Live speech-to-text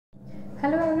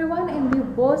Hello everyone, in the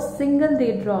worst single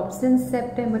day drop since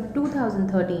September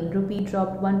 2013, rupee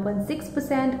dropped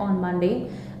 1.6% on Monday,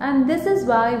 and this is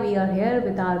why we are here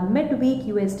with our midweek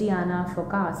USD INR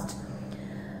forecast.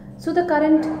 So the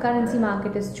current currency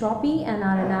market is choppy and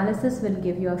our analysis will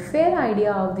give you a fair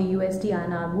idea of the USD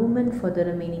INR movement for the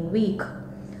remaining week.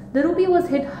 The rupee was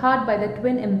hit hard by the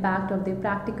twin impact of the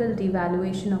practical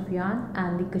devaluation of yuan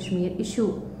and the Kashmir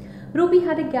issue. Rupee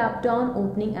had a gap down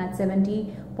opening at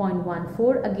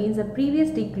 70.14 against a previous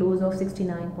day close of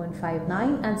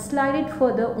 69.59 and slided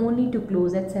further only to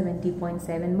close at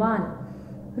 70.71.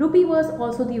 Rupee was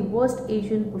also the worst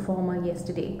Asian performer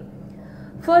yesterday.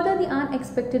 Further, the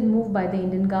unexpected move by the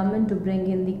Indian government to bring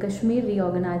in the Kashmir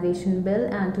Reorganization Bill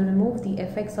and to remove the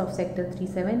effects of Sector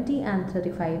 370 and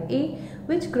 35A,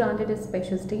 which granted a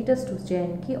special status to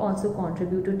J&K, also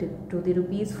contributed to the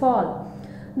rupee's fall.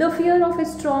 The fear of a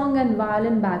strong and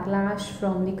violent backlash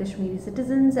from the Kashmiri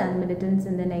citizens and militants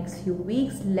in the next few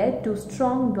weeks led to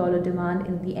strong dollar demand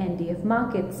in the NDF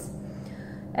markets.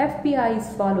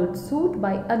 FPIs followed suit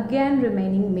by again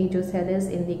remaining major sellers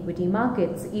in the equity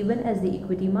markets, even as the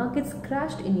equity markets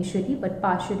crashed initially but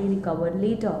partially recovered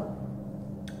later.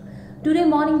 Today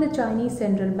morning, the Chinese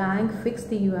Central Bank fixed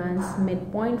the yuan's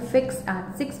midpoint fix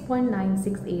at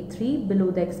 6.9683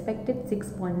 below the expected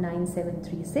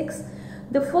 6.9736.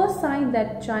 The first sign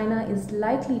that China is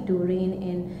likely to rein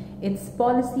in its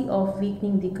policy of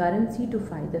weakening the currency to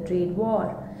fight the trade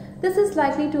war. This is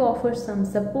likely to offer some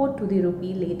support to the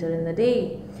rupee later in the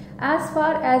day. As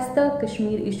far as the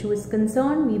Kashmir issue is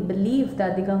concerned, we believe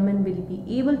that the government will be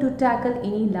able to tackle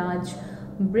any large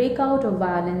breakout of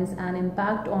violence, and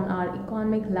impact on our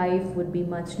economic life would be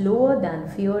much lower than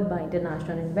feared by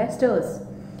international investors.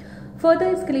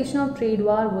 Further escalation of trade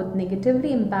war would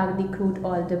negatively impact the crude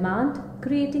oil demand,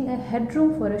 creating a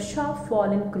headroom for a sharp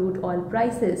fall in crude oil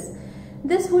prices.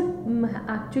 This would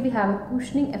actually have a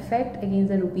cushioning effect against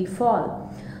the rupee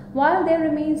fall. While there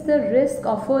remains the risk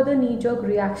of further knee-jerk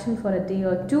reaction for a day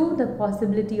or two, the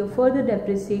possibility of further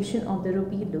depreciation of the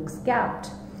rupee looks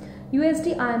capped.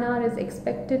 USD INR is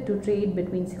expected to trade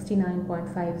between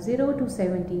 69.50 to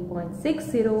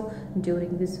 70.60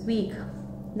 during this week.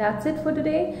 That's it for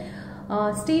today.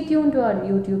 Stay tuned to our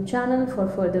YouTube channel for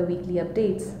further weekly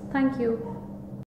updates. Thank you.